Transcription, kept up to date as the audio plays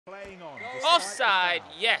Offside,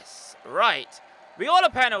 yes, right. We got a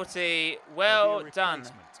penalty, well done.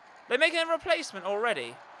 They're making a replacement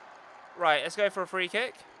already. Right, let's go for a free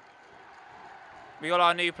kick. We got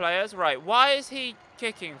our new players. Right, why is he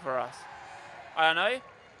kicking for us? I don't know.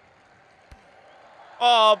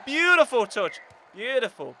 Oh, beautiful touch.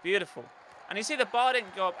 Beautiful, beautiful. And you see the bar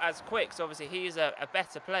didn't go up as quick, so obviously he's a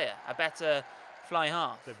better player, a better fly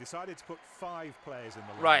half. They've decided to put 5 players in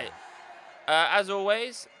the line. Right. As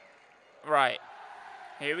always, right.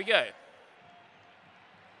 Here we go.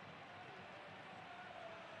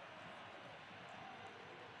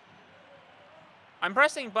 I'm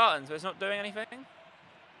pressing buttons, but it's not doing anything.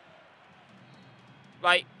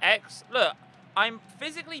 Like, X. Look, I'm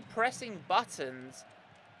physically pressing buttons,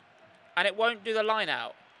 and it won't do the line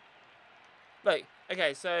out. Look,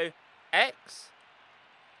 okay, so X.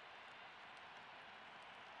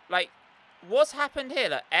 Like, what's happened here?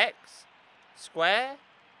 Like, X, square,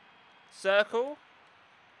 circle.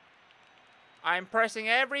 I'm pressing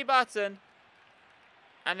every button,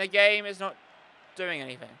 and the game is not doing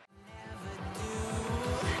anything.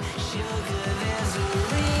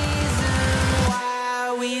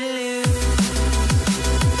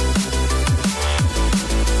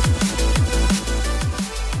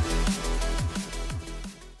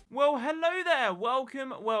 Well, hello there,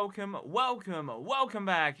 welcome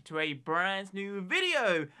back to a brand new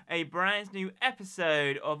video, a brand new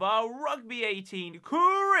episode of our Rugby 18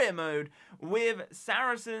 career mode with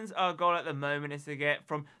Saracens. Our goal at the moment is to get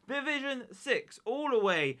from Division 6 all the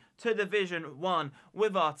way to Division 1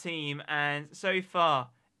 with our team, and so far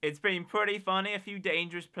it's been pretty funny, a few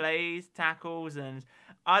dangerous plays, tackles, and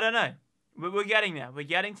I don't know. We're getting there. We're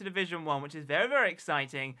getting to Division 1, which is very, very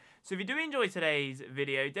exciting. So if you do enjoy today's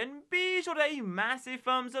video, then be sure to hit a massive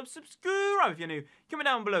thumbs up, subscribe if you're new, comment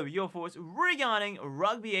down below your thoughts regarding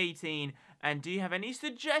Rugby 18, and do you have any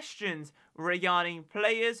suggestions regarding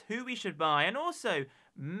players who we should buy, and also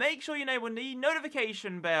make sure you enable the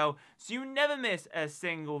notification bell so you never miss a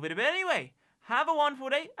single video. But anyway, have a wonderful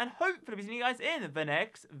day, and hopefully we'll see you guys in the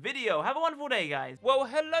next video. Have a wonderful day, guys. Well,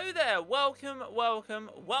 hello there. Welcome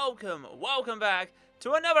back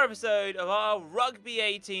to another episode of our Rugby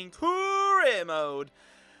 18 career mode.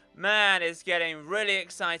 Man, it's getting really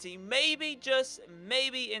exciting. Maybe, just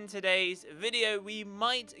maybe in today's video, we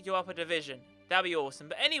might go up a division. That'd be awesome.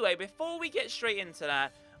 But anyway, before we get straight into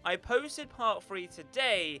that, I posted part 3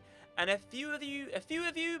 today, and a few of you,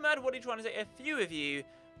 Matt, what are you trying to say? A few of you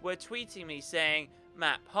were tweeting me saying,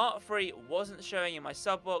 Matt, part 3 wasn't showing in my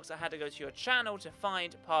sub box. I had to go to your channel to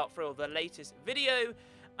find part 3 of the latest video.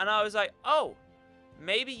 And I was like, oh,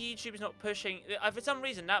 maybe YouTube is not pushing. For some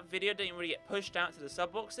reason, that video didn't really get pushed out to the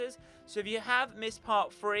sub boxes. So if you have missed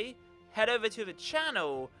part 3, head over to the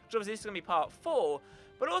channel, because obviously this is going to be part 4.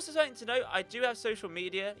 But also something to note, I do have social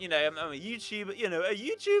media. You know, I'm a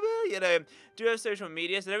YouTuber, do have social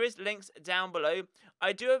media. So there is links down below.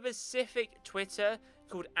 I do have a specific Twitter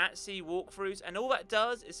called @Walkthroughs, and all that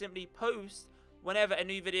does is simply post whenever a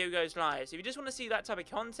new video goes live. So if you just want to see that type of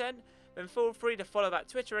content, then feel free to follow that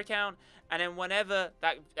Twitter account, and then whenever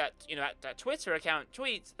that Twitter account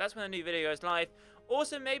tweets, that's when a new video goes live.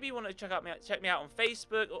 Also, maybe you want to check me out on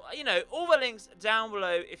Facebook, or all the links down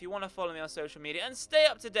below if you want to follow me on social media and stay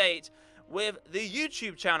up to date with the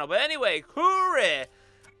YouTube channel. But anyway, career,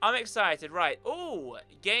 I'm excited. Right,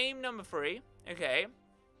 game number 3. Okay.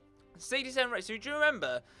 67 rates. So do you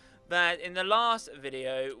remember that in the last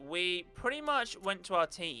video we pretty much went to our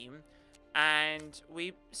team and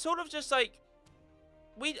we sort of just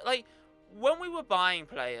when we were buying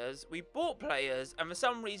players, we bought players, and for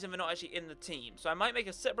some reason they're not actually in the team. So I might make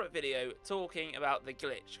a separate video talking about the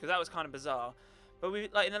glitch, because that was kind of bizarre. But we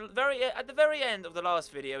at the very end of the last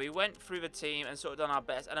video, we went through the team and sort of done our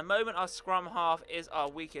best. At the moment, our scrum half is our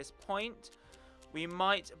weakest point. We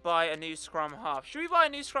might buy a new scrum half. Should we buy a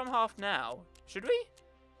new scrum half now? Should we?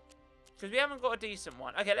 Because we haven't got a decent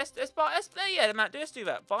one. Okay, let's Matt, let's do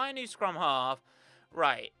that. Buy a new scrum half.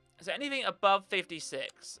 Right. So anything above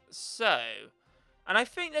 56. So, and I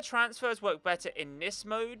think the transfers work better in this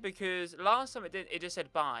mode, because last time it just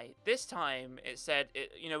said buy. This time it said,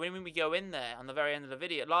 when we go in there on the very end of the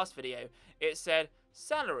video, last video, it said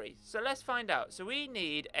salary. So let's find out. So we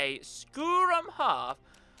need a scrum half.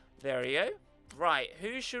 There we go. Right,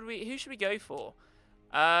 who should we go for?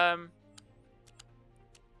 Oh,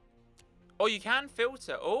 you can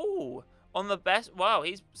filter. Oh, on the best. Wow,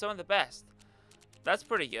 he's some of the best. That's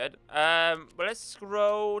pretty good. But let's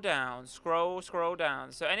scroll down. Scroll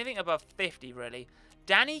down. So anything above 50, really.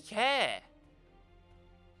 Danny Kerr.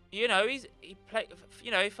 He played,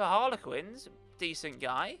 for Harlequins, decent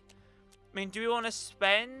guy. I mean, do we want to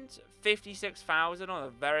spend 56,000 on a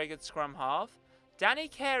very good scrum half? Danny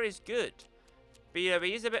Care is good. But, you know,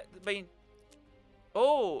 he's a bit... I mean...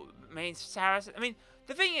 Oh, I mean, Saracen... I mean,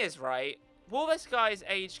 the thing is, right... Will this guy's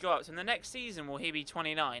age go up? So in the next season, will he be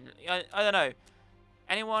 29? I don't know.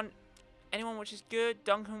 Anyone which is good?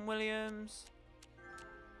 Duncan Williams?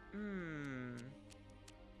 To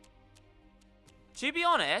be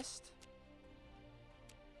honest...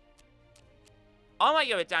 I might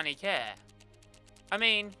go with Danny Care. I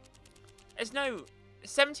mean, there's no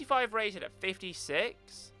 75 rated at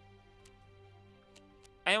 56.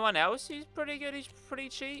 Anyone else who's pretty good? Who's pretty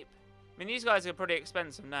cheap? I mean, these guys are pretty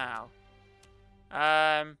expensive now.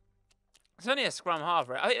 It's only a scrum half,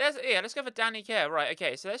 right? Let's go for Danny Care. Right,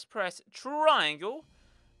 okay, so let's press triangle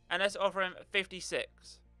and let's offer him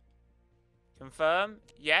 56. Confirm,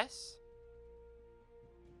 yes.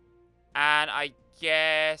 And I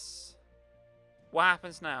guess... What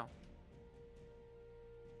happens now?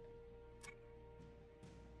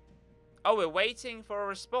 Oh, we're waiting for a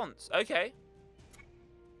response. Okay.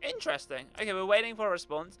 Interesting. Okay, we're waiting for a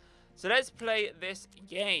response. So let's play this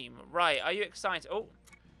game. Right, are you excited? Oh.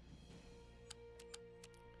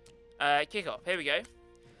 Kick-off. Here we go.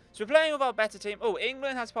 So we're playing with our better team. Oh,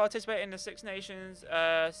 England has participated in the Six Nations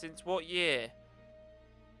since what year?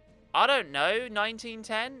 I don't know.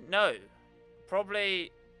 1910? No.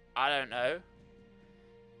 Probably, I don't know.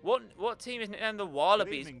 What team is nicknamed the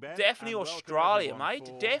Wallabies? Definitely Australia,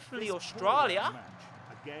 mate. Definitely Australia.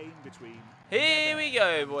 Here we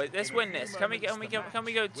go, boys. Let's win this. Can we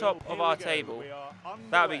go top of our table?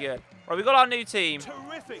 That'd be good. Right, we got our new team.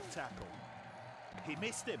 Terrific tackle. He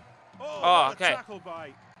missed him. Oh, okay. Tackle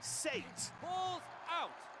by Sate. Ball's out.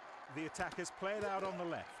 The attackers played out on the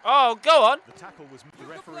left. Oh, go on. The tackle was the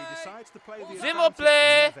referee decides to play the Zimmer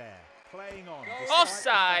play. Playing on.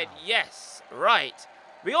 Offside. Yes. Right.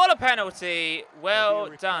 We got a penalty.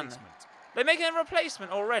 Well done. They're making a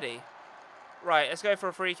replacement already. Right, let's go for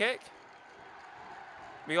a free kick.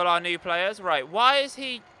 We got our new players. Right, why is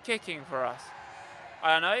he kicking for us?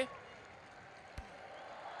 I don't know.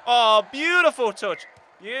 Oh, beautiful touch.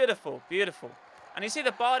 Beautiful, beautiful. And you see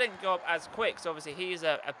the bar didn't go up as quick, so obviously he's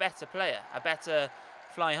a better player, a better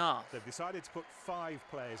fly half. They've decided to put 5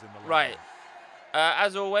 players in the line. Right.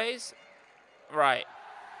 As always. Right.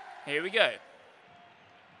 Here we go.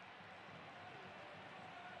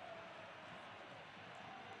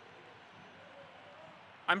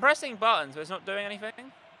 I'm pressing buttons, but it's not doing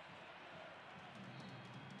anything.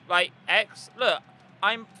 Like, X. Look,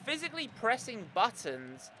 I'm physically pressing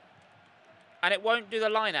buttons, and it won't do the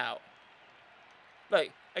line out.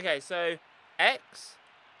 Look, okay, so X.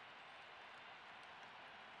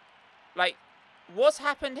 Like, what's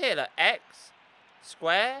happened here? Like, X,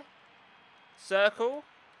 square, circle.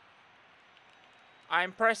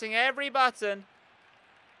 I'm pressing every button,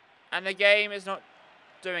 and the game is not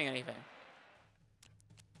doing anything.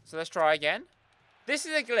 So let's try again. This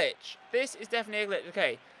is a glitch. This is definitely a glitch.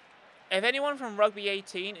 Okay. If anyone from Rugby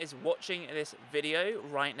 18 is watching this video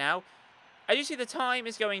right now, as you see the time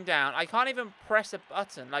is going down. I can't even press a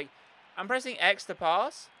button. Like, I'm pressing X to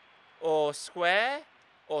pass, or square,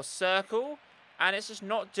 or circle, and it's just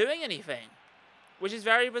not doing anything. Which is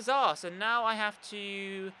very bizarre. So now I have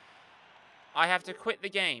to quit the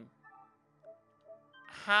game.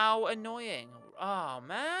 How annoying. Oh,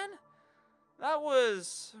 man. That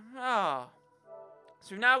was... Ah.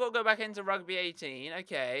 So we've now got to go back into Rugby 18.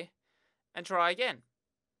 Okay. And try again.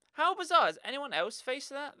 How bizarre. Has anyone else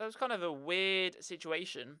faced that? That was kind of a weird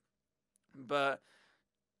situation. But,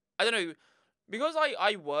 I don't know. Because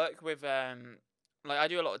I work with... like, I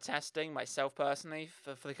do a lot of testing myself personally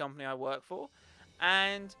for the company I work for.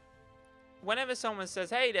 And whenever someone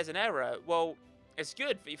says, hey, there's an error. Well, it's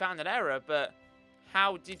good that you found an error. But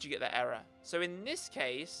how did you get that error? So in this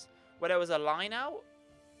case... where there was a line out.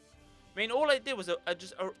 I mean, all I did was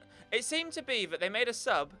it seemed to be that they made a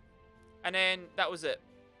sub, and then that was it.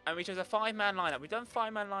 And we chose a 5-man lineup. We've done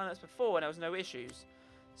 5-man lineups before, and there was no issues.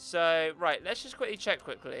 So, right, let's just quickly check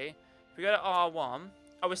quickly. If we go to R1,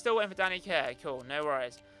 oh, we're still waiting for Danny Care. Cool, no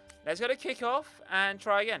worries. Let's go to kick off and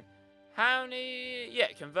try again. How many? Yeah,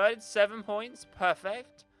 converted 7 points.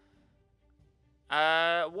 Perfect.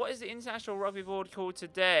 What is the International Rugby Board called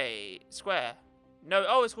today? Square. No,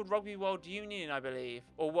 oh, it's called Rugby World Union, I believe.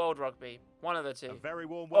 Or World Rugby. One of the two. A very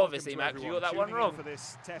warm obviously, Max, you got that one wrong. For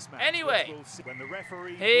this test match, anyway,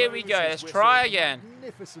 when here we go. Let's try again.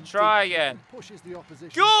 Try again.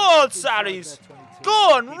 Go on, Sallies. Go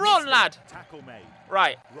on, run, lad. Tackle made.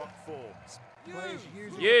 Right. Rock forms.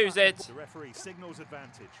 Use it. The referee signals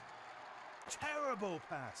advantage. Terrible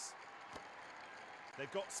pass.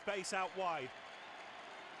 They've got space out wide.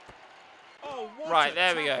 Oh, what Right, a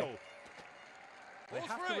there we go. tackle. They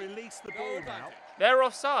have to release the ball now. They're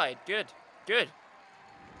offside. Good. Good.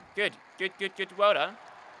 Good. Good, good, good. Well done.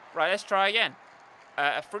 Right, let's try again.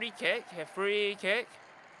 A free kick. A free kick.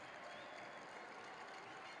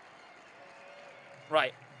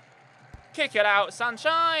 Right. Kick it out,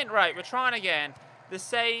 sunshine. Right, we're trying again. The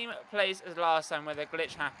same place as last time where the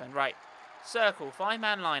glitch happened. Right. Circle.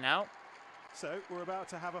 5-man line out. So we're about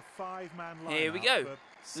to have a 5-man line. Here we go.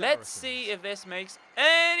 For Let's see if this makes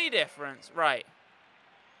any difference. Right.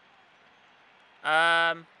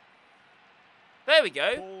 There we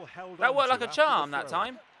go. Ball held That on worked to like a after charm the that throw.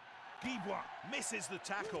 time. Guibois misses the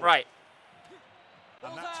tackle. Right.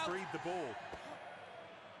 And that's freed the ball.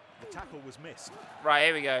 The tackle was missed. Right,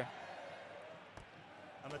 here we go.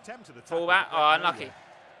 An attempt at the tackle. Fullback. but Oh, nowhere. unlucky.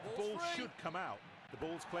 The ball should come out. The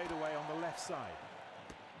ball's played away on the left side.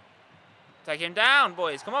 Take him down,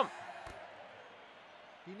 boys. Come on.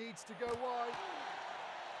 He needs to go wide.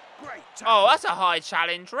 Great tackle. Oh, that's a high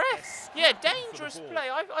challenge, ref. Yes, Yeah, for the dangerous ball. play.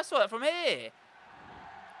 I saw that from here.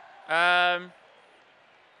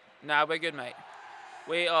 No, we're good, mate.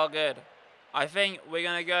 We are good. I think we're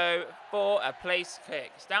going to go for a place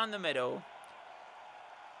kick. It's down the middle.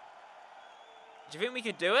 Do you think we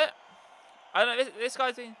could do it? I don't know. This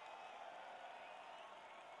guy's been...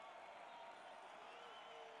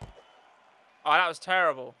 Oh, that was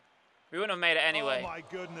terrible. We wouldn't have made it anyway. Oh my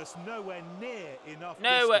goodness, nowhere near enough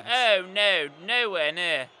Nowhere. distance. Oh, no. Nowhere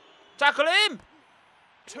near. Tackle him!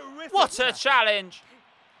 Terrific What a tackle. challenge!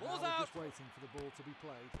 Now we're just waiting for the ball to be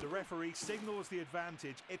played. The referee signals the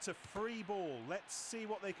advantage. It's a free ball. Let's see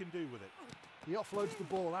what they can do with it. He offloads the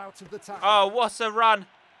ball out of the tackle. Oh, what a run.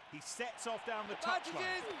 He sets off down the touchline.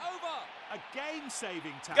 A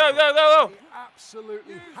game-saving tackle. Go, go, go, go. He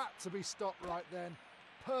absolutely had to be stopped right then.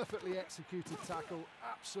 Perfectly executed tackle,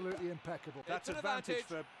 absolutely impeccable. That's advantage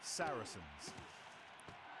for Saracens.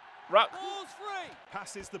 Ruck.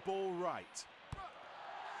 Passes the ball right.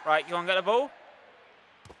 Right, you want to get the ball?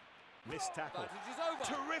 Missed tackle.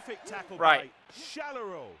 Terrific tackle Right. by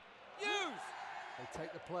Challereau. They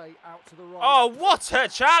take the play out to the right. Oh, what a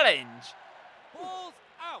challenge!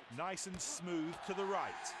 Nice and smooth to the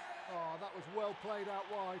right. Oh, that was well played out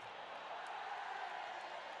wide.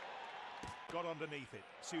 Got underneath it.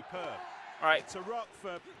 Superb. Right, It's a rock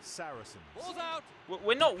for Saracens.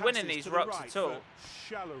 we're not Passes winning these to the rucks right at all. for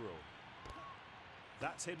Challereau.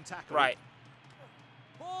 That's him tackled. Right,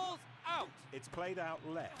 It's played out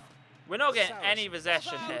left. we're not getting Saracens any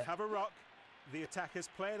possession here. have a rock. The attackers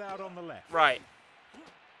play it out on the left. Right,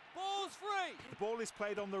 The ball is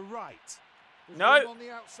played on the right. There's No. room on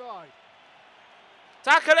the outside.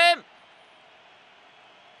 tackle him!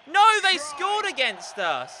 No, they scored against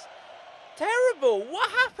us! Terrible, what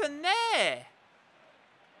happened there?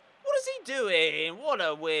 What is he doing? What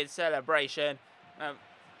a weird celebration.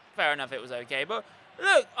 Fair enough, it was okay, but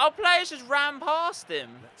look, our players just ran past him.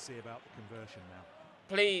 Let's see about the conversion now.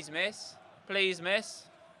 Please, miss. Please, miss.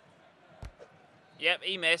 Yep,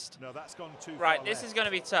 he missed. No, that's gone too far Right, this left. is going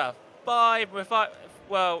to be tough. We're five.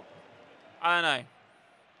 Well, I don't know.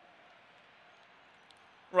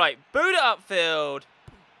 Right, boot it upfield.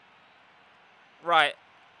 Right,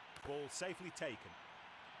 Ball safely taken.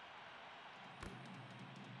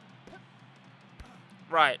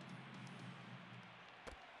 right.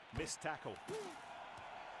 Missed tackle.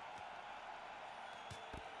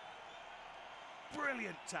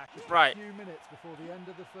 Brilliant tackle. Right. A few minutes before the end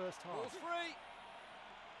of the first half.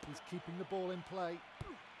 He's keeping the ball in play.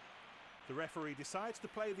 The referee decides to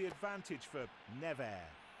play the advantage for Never.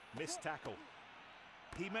 Missed tackle.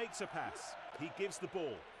 He makes a pass. He gives the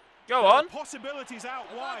ball. Go There are on. possibilities out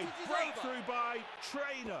wide. Breakthrough by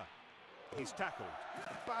Trainer. He's tackled.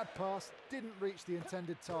 A bad pass, didn't reach the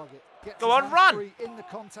intended target. Gets Go his on, hands run. free in the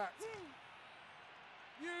contact.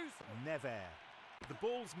 Never. The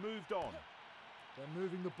ball's moved on. They're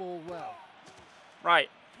moving the ball well. Right.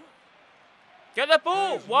 Get the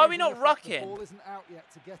ball. Players Why are we using not the fact The rucking? ball isn't out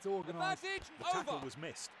yet to get organised. The tackle was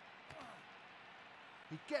missed.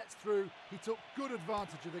 He gets through. He took good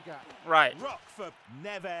advantage of the gap. Right. Rock for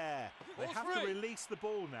Never. They have to release the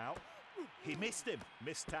ball now. He missed him.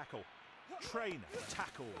 Missed tackle. Trainer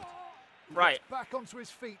tackled. Right. Back onto his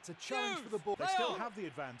feet to challenge for the ball. They still have the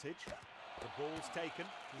advantage. The ball's taken.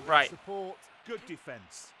 Right. Support. Good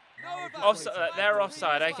defence. Offside. They're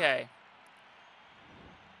offside. Okay.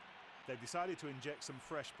 They've decided to inject some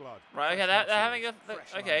fresh blood. Right. Okay. Fresh They're having a. muscles,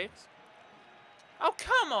 fresh Okay. lines. Oh,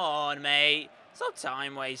 come on, mate. Stop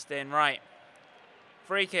time wasting. Right.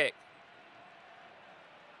 Free kick.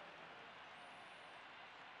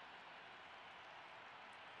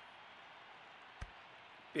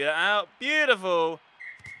 Beat it out. Beautiful.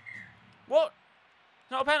 What?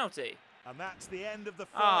 Not a penalty? And that's the end of the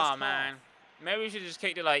first Oh, half. man. Maybe we should have just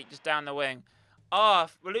kicked it, like, just down the wing. Oh,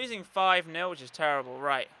 we're losing 5-0, which is terrible.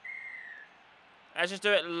 Right. Let's just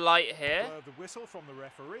do it light here. The whistle from the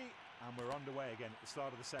referee, and we're underway again at the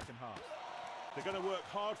start of the second half. They're going to work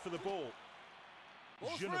hard for the ball.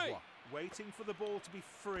 Genevois waiting for the ball to be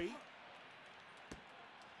free.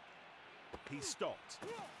 He stopped.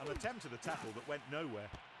 An attempt at a tackle that went nowhere.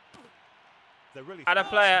 They're really Had a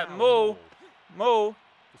player. Maul. Maul.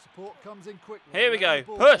 The support comes in quickly. Here we go.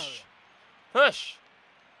 Push. Push.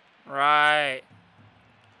 Right.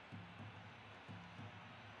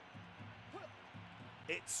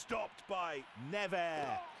 It's stopped by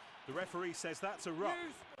Never. The referee says that's a ruck.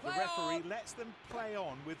 The referee lets them play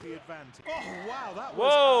on with the advantage. Oh, wow, that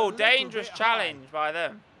was Whoa, a little dangerous bit challenge by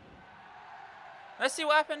them. Let's see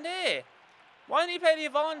what happened here. Why didn't he play the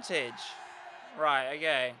advantage? Right,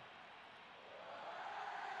 okay.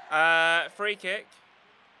 Free kick.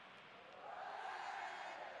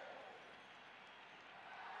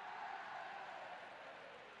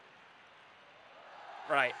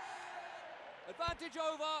 Right. Advantage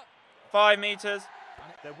over. 5 meters.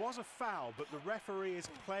 There was a foul, but the referee is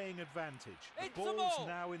playing advantage. The It's a ball's maul.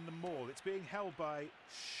 now in the maul. It's being held by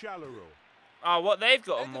Chaleroux. Oh, what? They've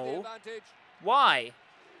got a End of the maul. advantage. Why?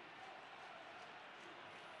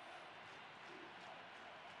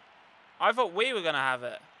 I thought we were going to have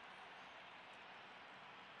it.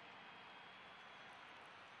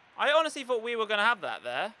 I honestly thought we were going to have that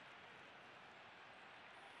there.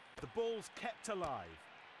 The ball's kept alive.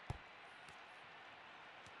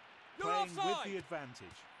 You're Playing with offside. the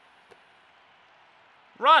advantage.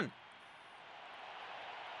 Run!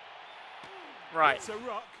 Right. It's a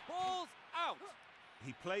ruck. Ball's out.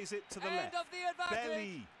 He plays it to the End left. of the advantage.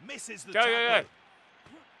 Belly misses the Go, go, tackle.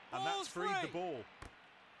 go. And that's Ball's freed the free. ball.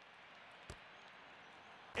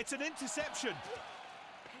 It's an interception.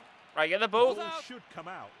 Right, get the The ball. ball should come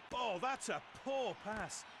out. Oh, that's a poor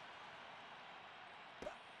pass.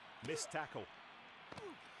 Missed tackle.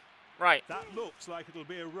 Right. That looks like it'll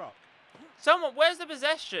be a ruck. Someone, where's the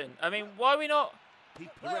possession? I mean, why are we not... The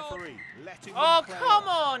referee letting Oh, them play come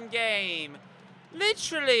on. on, game.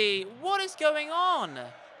 Literally, what is going on?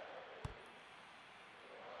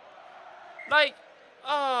 Like,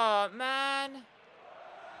 oh, man.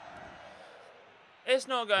 It's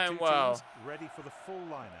not The going two well. teams ready for the full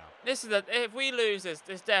line-out. This is if we lose this,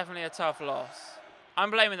 it's definitely a tough loss.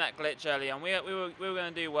 I'm blaming that glitch early on. We were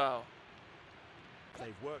going to do well.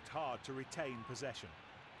 They've worked hard to retain possession.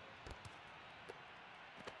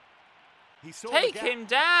 He saw Take the gap. him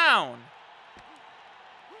down.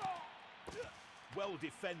 Well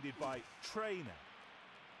defended by Trainer.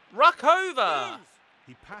 Ruck over.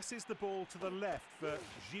 He passes the ball to the left for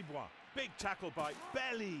Gibois. Big tackle by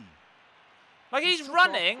Belly. Like he's Took off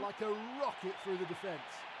running. like a rocket through the defence.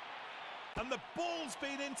 And the ball's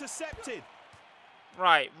been intercepted.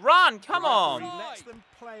 Right, run. Come The on. referee lets them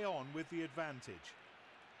play on with the advantage.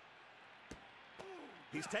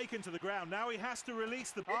 He's taken to the ground. Now he has to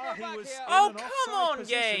release the ball. Get He back was here. in Oh, an come offside on,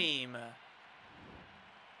 position. game.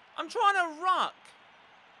 I'm trying to ruck.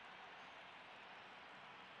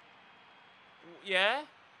 Yeah?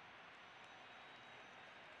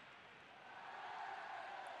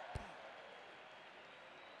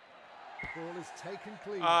 Ball is taken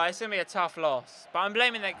clean. Oh, it's going to be a tough loss. But I'm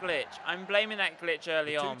blaming that glitch. I'm blaming that glitch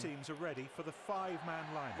early The on. two teams are ready for the five-man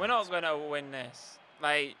line. We're not going to win this.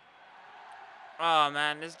 Like, oh,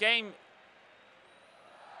 man, this game...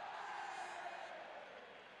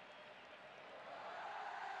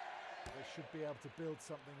 They should be able to build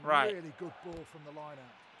something Right. really good ball from the line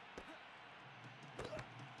out.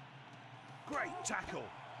 Great tackle.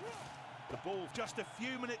 The ball just a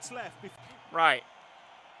few minutes left. Right.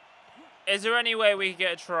 Is there any way we can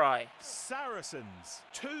get a try? Saracens.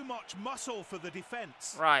 Too much muscle for the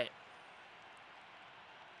defence. Right.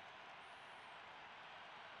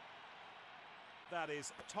 That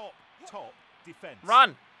is top defence.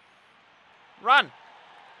 Run. Run.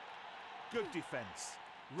 Good defence.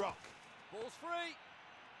 Ruck. Ball's free.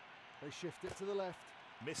 They shift it to the left.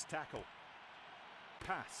 Missed tackle.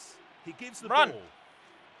 Pass. He gives the Run. ball.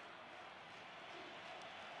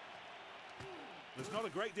 There's not a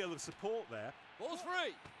great deal of support there. Ball's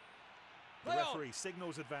free. The Play on. referee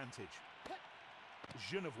signals advantage.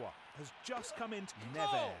 Genevois has just come in. Goal.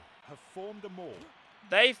 Never have formed a maul.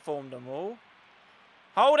 They formed them all.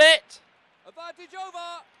 Hold it. Advantage over.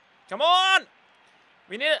 Come on.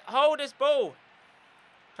 We need to hold this ball.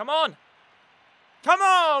 Come on. Come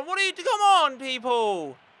on. What are you... Come on,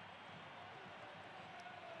 people.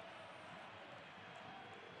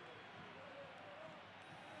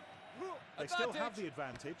 They still have Advantage. the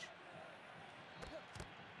advantage.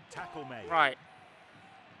 Tackle made. Right.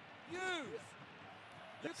 Use.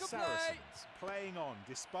 The You can Saracens playing on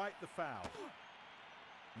despite the foul.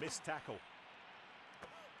 Missed tackle.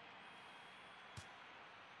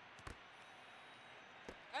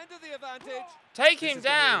 End of the advantage. Take This him is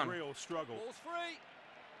gonna be a down. real struggle. Ball's free.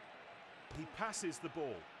 He passes the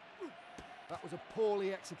ball. That was a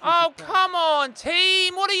poorly executed Oh, pass. come on,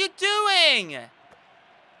 team. What are you doing?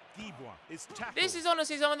 Guibois is tackled. This is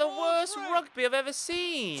honestly some of the worst free. rugby I've ever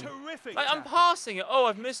seen. terrific. Like, I'm tackle. passing it. Oh,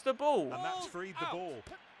 I've missed the ball. And that's freed the Out. ball.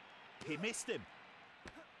 He missed him.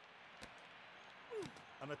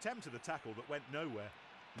 An attempt at a tackle that went nowhere.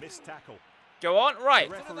 Missed tackle. Go on. Right.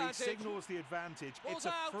 The referee advantage. signals the advantage. Ball's It's a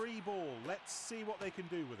out. free ball. Let's see what they can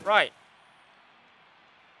do with it. Right.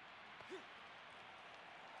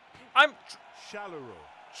 Chaleroux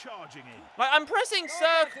charging in. I'm pressing No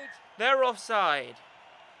circle. advantage. They're offside.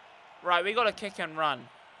 Right, we got to kick and run.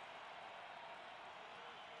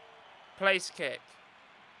 Place kick.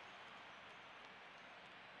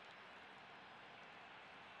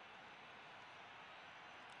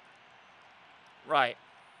 Right.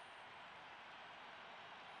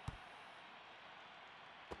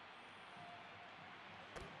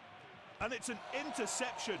 And it's an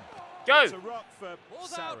interception. Go. It's a rock for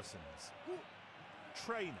Ball's out. Saracens.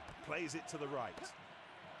 Trainer plays it to the right.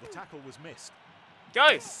 The tackle was missed. Go.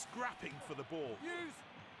 They're scrapping for the ball. Use.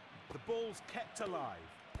 The ball's kept alive.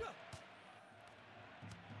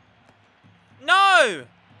 No.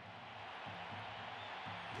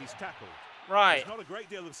 He's tackled. Right. There's not a great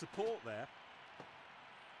deal of support there.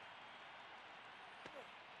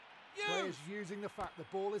 Players Use. using the fact the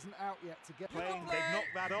ball isn't out yet to get Playing, they've knocked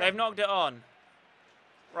that on. They've knocked it on.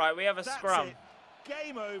 Right, we have a That's scrum. it.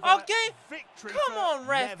 Game over. Okay. Victory Come for on,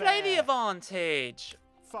 ref. Play the Nevers. advantage.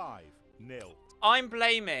 5-0. I'm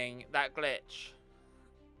blaming that glitch.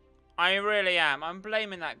 I really am. I'm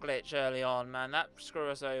blaming that glitch early on, man. That screwed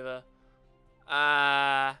us over.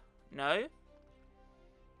 No.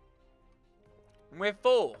 We're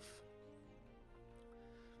fourth.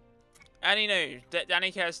 Any news?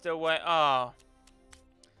 Danny Kerr's still waiting. Oh.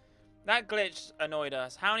 That glitch annoyed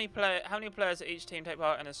us. How many players at each team take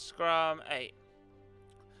part in a scrum? 8.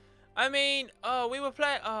 I mean, oh, we were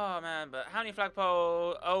playing. Oh man, but how many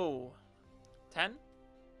flagpole? Oh, 10?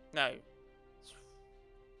 No.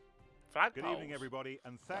 Flagpoles. Good evening, everybody,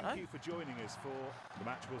 and thank you for joining us for the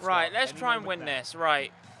match. Will Right, start let's any try and moment win now. this.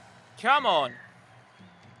 Right, come on.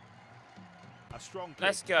 A strong kick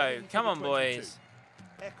Let's go. heading for Come the on, 22. boys.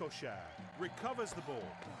 Ekoshar recovers the ball.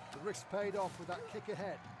 the risk paid off with that kick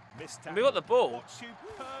ahead. Missed We got the ball. What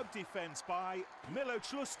superb defence by Milo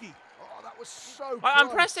Chlusky. Oh, that was so I'm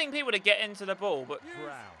close. pressing people to get into the ball, but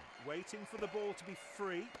Brown waiting for the ball to be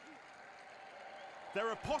free. There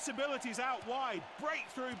are possibilities out wide.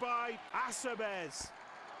 Breakthrough by Acebes.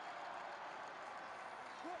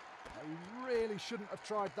 They really shouldn't have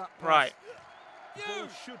tried that pass. right. The ball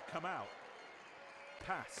should come out.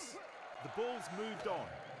 Pass. The ball's moved on.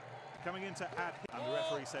 Coming in to add. And the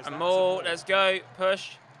referee says A that's more. ball. Let's go.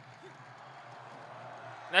 Push.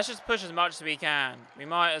 Let's just push as much as we can. We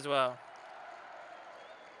might as well.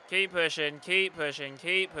 Keep pushing. Keep pushing.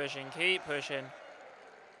 Keep pushing. Keep pushing.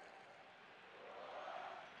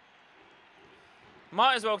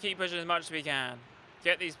 Might as well keep pushing as much as we can.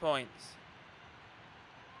 Get these points.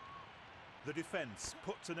 The defence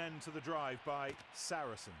puts an end to the drive by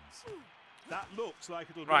Saracens. That looks like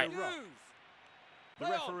it'll be Right. a ruck. Use. The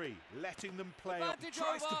Play on. referee letting them play on. Advantage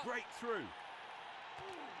Tries to over. break through.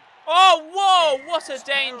 Oh, whoa! What a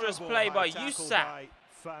dangerous Terrible play by high tackle Youssef. by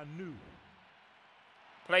Fanou.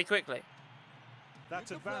 Play quickly. That's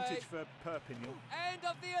You can advantage for Perpignan. End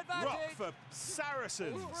of the Rock advantage. for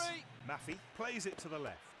Saracens. Ball's free. Maffey plays it to the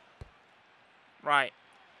left. Right.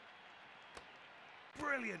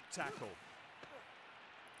 Brilliant tackle.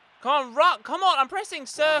 Come on, Rock. Come on. I'm pressing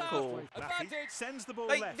circle. Maffey Advantage. sends the ball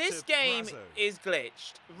Like, left this to game Brazo. is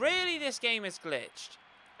glitched. Really, this game is glitched.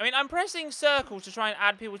 I mean, I'm pressing circle to try and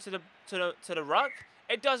add people to the ruck.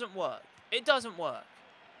 It doesn't work. It doesn't work.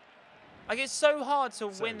 Like, it's so hard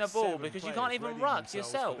to So win the ball 7 because you players can't even readying ruck themselves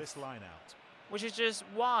yourself. for this line out. Which is just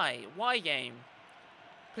why? Why game?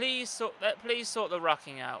 Please sort the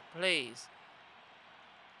rucking out, please.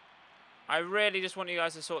 I really just want you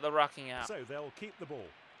guys to sort the rucking out. So they'll keep the ball.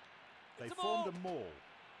 They It's a formed a ball. maul.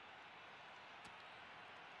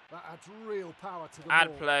 That adds real power to the Add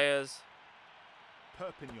ball. players.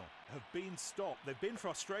 Perpignan have been stopped. They've been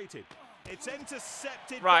frustrated. It's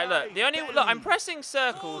intercepted. Right, by look. I'm Belly. pressing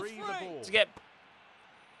circle Free the ball. to get.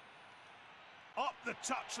 Up the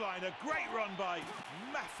touchline. A great run by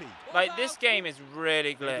Maffey. Like, this game is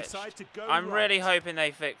really They glitched. decide to go I'm really right. hoping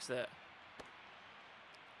they fix it.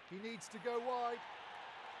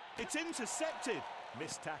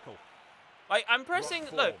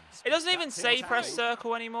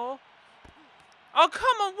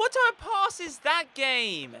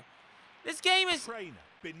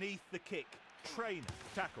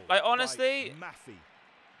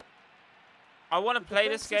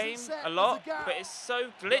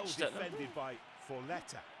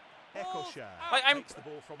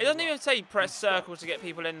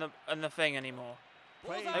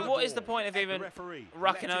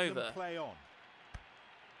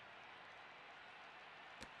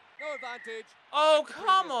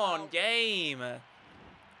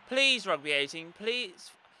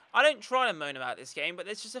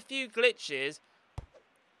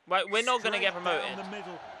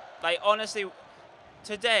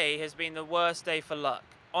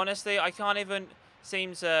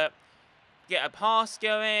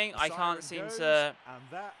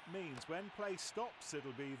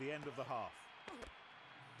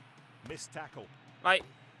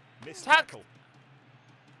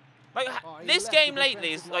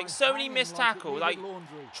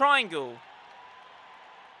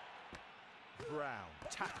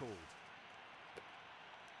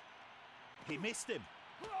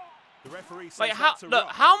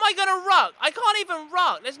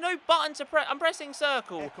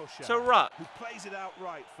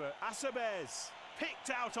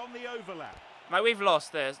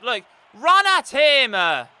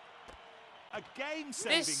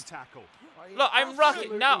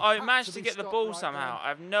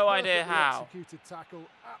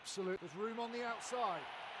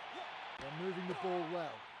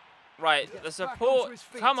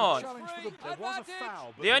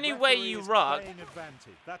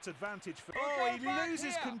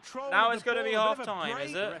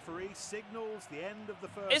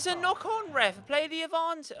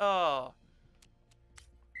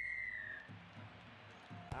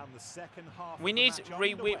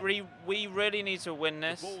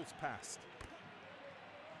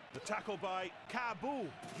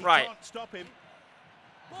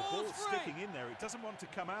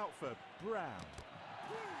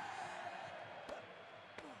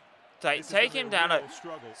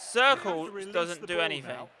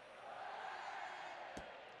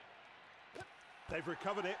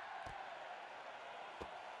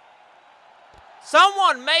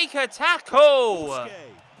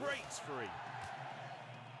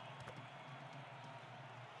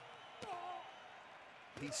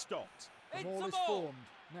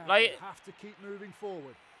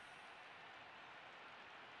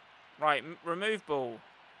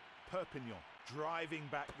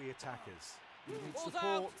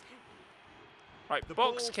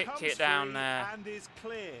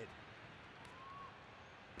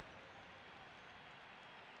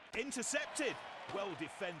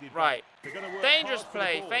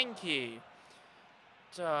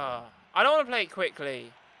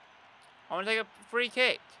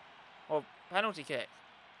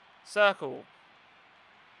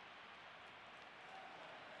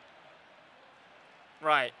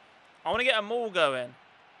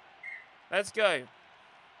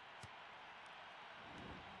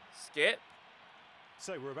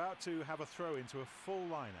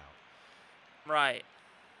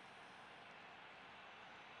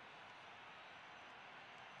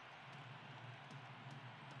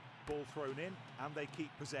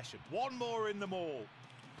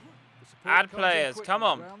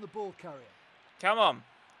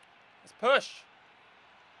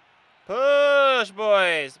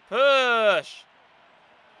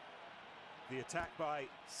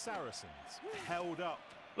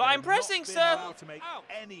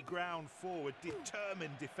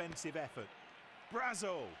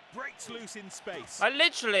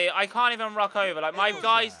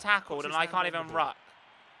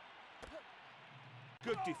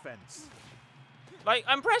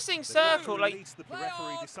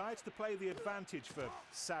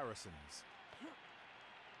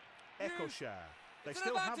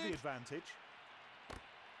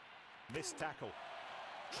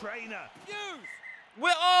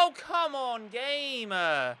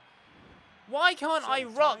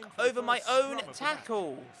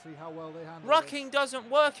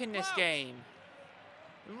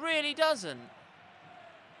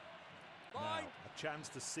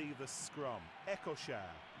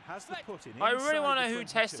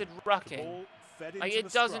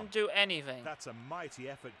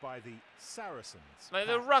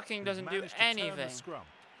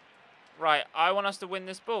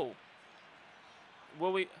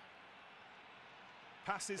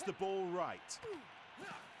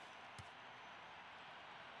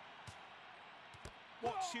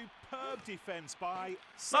 What superb defence by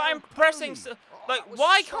I'm pressing. Like,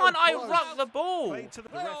 why can't I ruck the ball? Played to the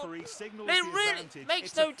referee signals It the really advantage. makes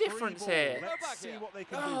It's no a free difference ball. here. Let's see what they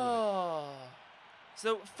can do with it. Oh. It's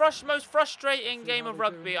the most frustrating game of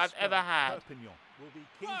rugby I've ever had. Perpignan will be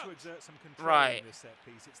keen to exert some control Right. in this set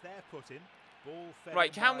piece. It's their put in. Ball fed Right,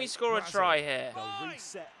 in can by we score a Brazil. try here? They'll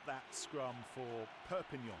reset that scrum for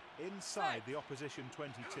Perpignan inside the opposition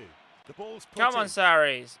 22. The ball's put Come in. on,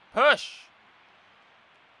 Saris. Push.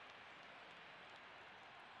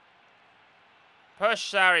 Push,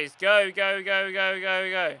 Saris. Go, go, go, go, go,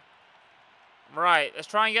 go. Right, let's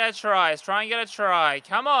try and get a try. Let's try and get a try.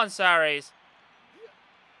 Come on, Saris.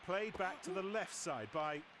 Played back to the left side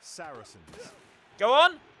by Saracens. Go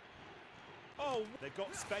on. Oh, they've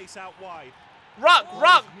got space out wide. Ruck,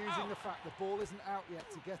 ruck. Using the fact the ball isn't out yet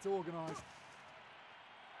to get organised.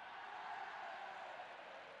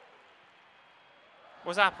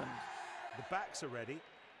 What's happened? The backs are ready,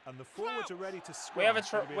 and the forwards are ready to scrum. We have a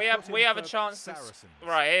It'll be we put have in a for chance to. Saracens.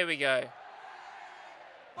 Right, here we go.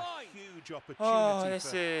 A huge opportunity Oh, this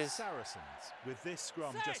for is- Saracens with this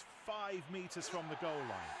scrum just 5 metres from the goal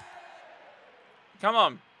line. Come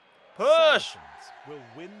on. Push. Saracens will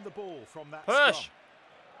win the ball from that Push. scrum.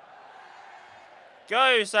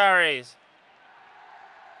 Go, Saris.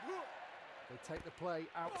 They take the play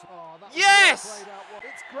out. Oh, that was Yes! well played out.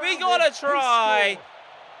 It's We grounded. got a Who try. scored?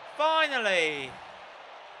 Finally.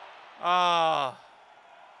 Ah.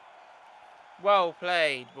 Well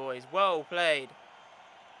played, boys. Well played.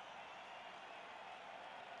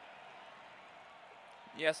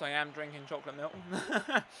 Yes, I am drinking chocolate milk.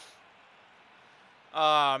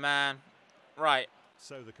 Ah, man. Right.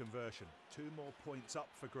 So the conversion. 2 more points up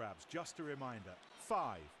for grabs. Just a reminder.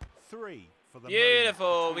 5-3 for the Beautiful.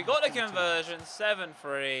 moment We between got a the two teams. conversion.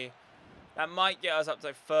 7-3. That might get us up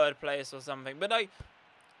to 3rd place or something. But like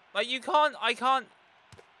you can't. I can't.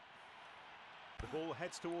 The ball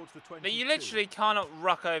heads towards the 22. But you literally cannot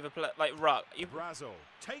ruck over like ruck. You, Brazil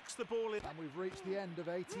takes the ball in. And we've reached the end of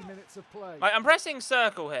 80 minutes of play. like I'm pressing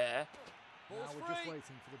circle here. Now we're just waiting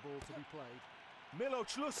for the ball to be played. Milo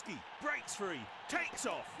Chluski breaks free, takes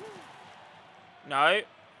off. No.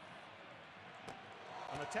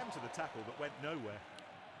 An attempt at a tackle that went nowhere.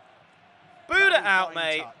 Boot it Double out, fine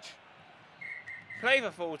mate. touch. Play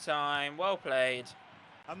for full time. Well played.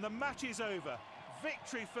 And the match is over.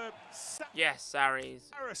 Victory for Yes, Saris.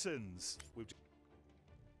 Saracens. We've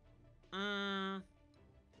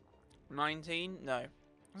 19? No.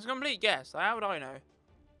 It's a complete guess. How would I know?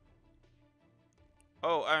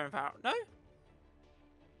 Oh, Owen Farrell. No?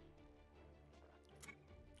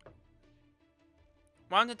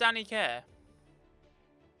 Why did Danny care?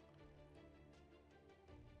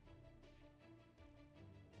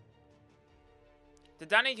 Did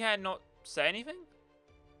Danny Care not say anything?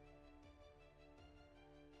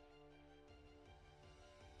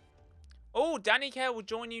 Oh, Danny Care will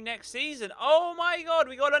join you next season. Oh my god,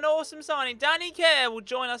 we got an awesome signing. Danny Care will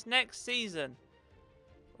join us next season.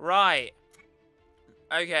 Right.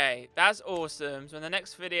 Okay, that's awesome. So in the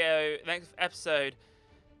next video, next episode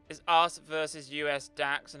is us versus US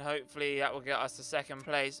Dax, and hopefully that will get us to 2nd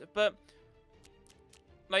place. But,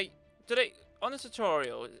 like, on the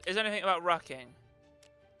tutorial, is there anything about rucking?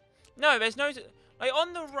 No, there's no... Like,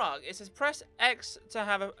 on the ruck, it says press X to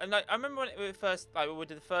have a... And like, I remember when we first... Like, when we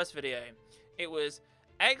did the first video, it was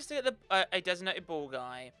X to get a designated ball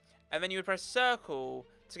guy, and then you would press circle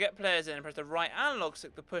to get players in, and press the right analog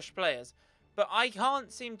stick to push players. But I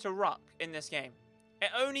can't seem to ruck in this game. It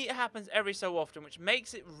only happens every so often, which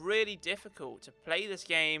makes it really difficult to play this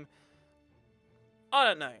game. I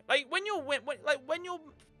don't know. Like, when your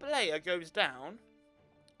player goes down,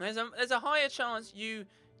 there's a higher chance you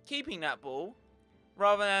keeping that ball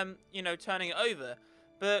rather than, you know, turning it over.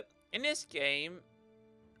 But in this game,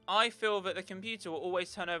 I feel that the computer will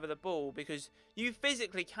always turn over the ball because you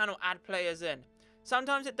physically cannot add players in.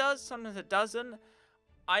 Sometimes it does, sometimes it doesn't.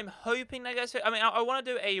 I'm hoping that gets fit. I mean, I want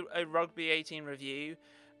to do a Rugby 18 review,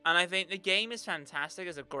 and I think the game is fantastic.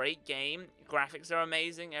 It's a great game. Graphics are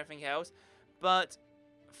amazing, everything else. But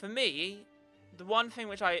for me, the one thing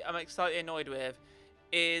which I'm slightly annoyed with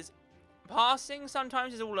is passing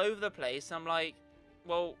sometimes is all over the place. I'm like,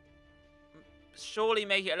 well, surely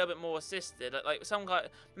make it a little bit more assisted. Like some guy,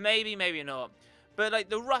 maybe not. But like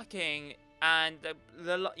the rucking and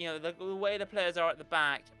the way the players are at the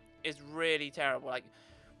back is really terrible. Like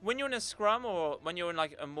when you're in a scrum or when you're in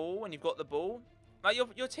like a maul and you've got the ball, like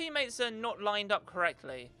your teammates are not lined up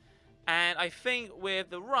correctly. And I think with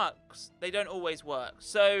the rucks, they don't always work.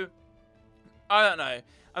 So I don't know.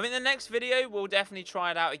 I mean, the next video we'll definitely try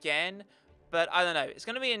it out again. But I don't know. It's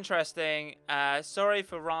going to be interesting. Sorry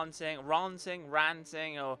for ranting,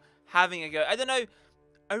 or having a go. I don't know.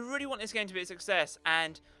 I really want this game to be a success.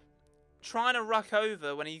 And trying to ruck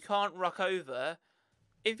over when you can't ruck over.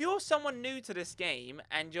 If you're someone new to this game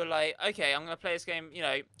and you're like, okay, I'm going to play this game, you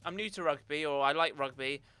know, I'm new to rugby or I like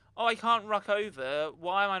rugby. Oh, I can't ruck over.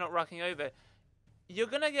 Why am I not rucking over? You're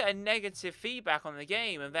going to get a negative feedback on the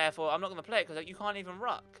game and therefore I'm not going to play it because you can't even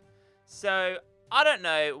ruck. So, I don't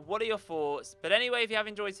know. What are your thoughts? But anyway, if you have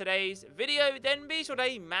enjoyed today's video, then be sure to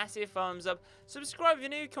hit a massive thumbs up. Subscribe if you're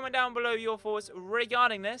new. Comment down below your thoughts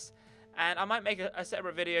regarding this. And I might make a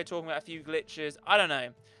separate video talking about a few glitches. I don't know.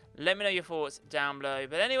 Let me know your thoughts down below.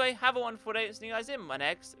 But anyway, have a wonderful day. See you guys in my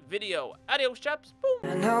next video. Adios, chaps.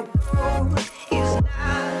 Boom. And her goal is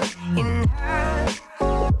not in her.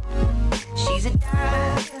 She's a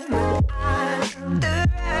diamond.